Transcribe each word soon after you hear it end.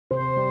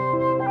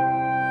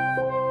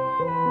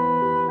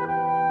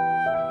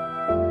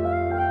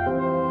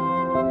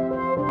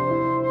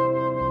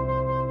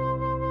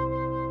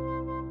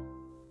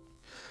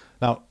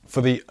Now,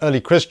 for the early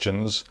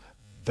Christians,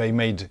 they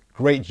made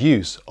great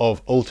use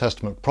of Old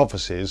Testament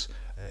prophecies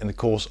in the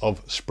course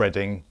of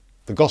spreading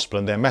the gospel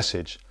and their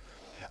message.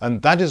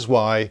 And that is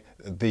why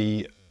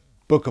the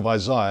book of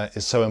Isaiah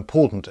is so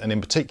important, and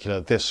in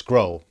particular this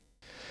scroll.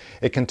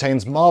 It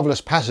contains marvellous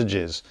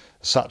passages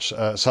such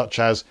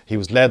as he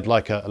was led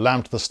like a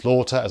lamb to the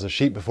slaughter, as a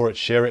sheep before its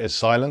shearer is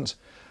silent.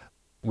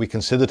 We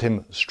considered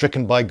him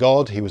stricken by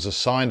God. He was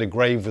assigned a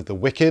grave with the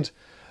wicked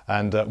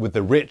and with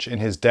the rich in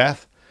his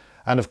death.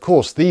 And of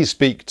course these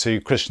speak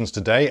to Christians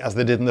today, as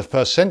they did in the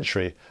first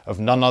century, of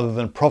none other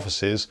than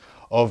prophecies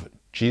of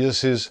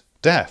Jesus'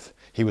 death.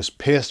 He was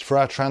pierced for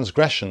our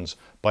transgressions.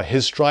 By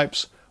his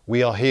stripes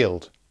we are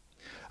healed.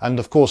 And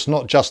of course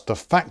not just the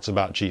facts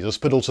about Jesus,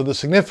 but also the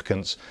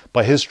significance.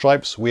 By his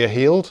stripes we are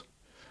healed.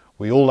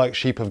 We all like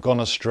sheep have gone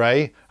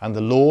astray, and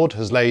the Lord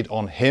has laid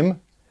on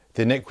him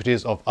the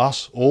iniquities of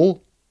us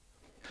all.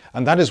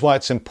 And that is why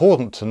it's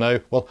important to know,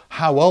 well,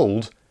 how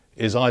old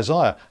is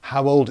Isaiah?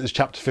 How old is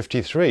chapter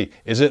 53?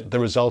 Is it the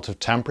result of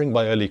tampering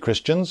by early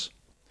Christians?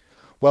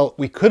 Well,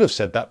 we could have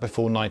said that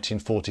before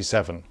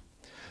 1947.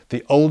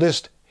 The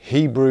oldest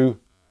Hebrew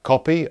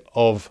copy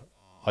of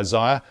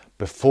Isaiah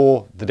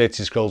before the Dead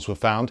Sea Scrolls were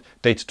found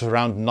dated to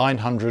around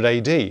 900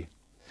 AD.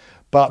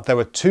 But there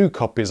were two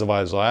copies of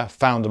Isaiah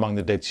found among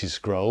the Dead Sea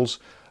Scrolls.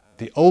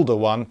 The older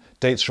one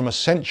dates from a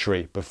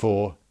century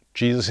before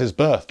Jesus'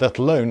 birth, let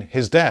alone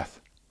his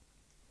death,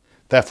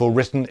 therefore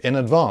written in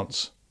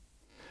advance.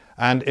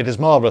 And it is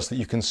marvellous that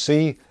you can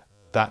see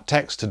that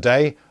text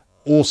today,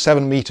 all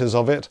 7 meters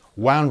of it,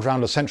 wound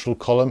round a central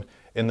column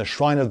in the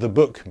Shrine of the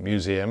Book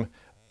Museum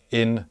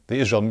in the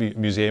Israel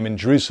Museum in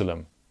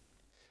Jerusalem.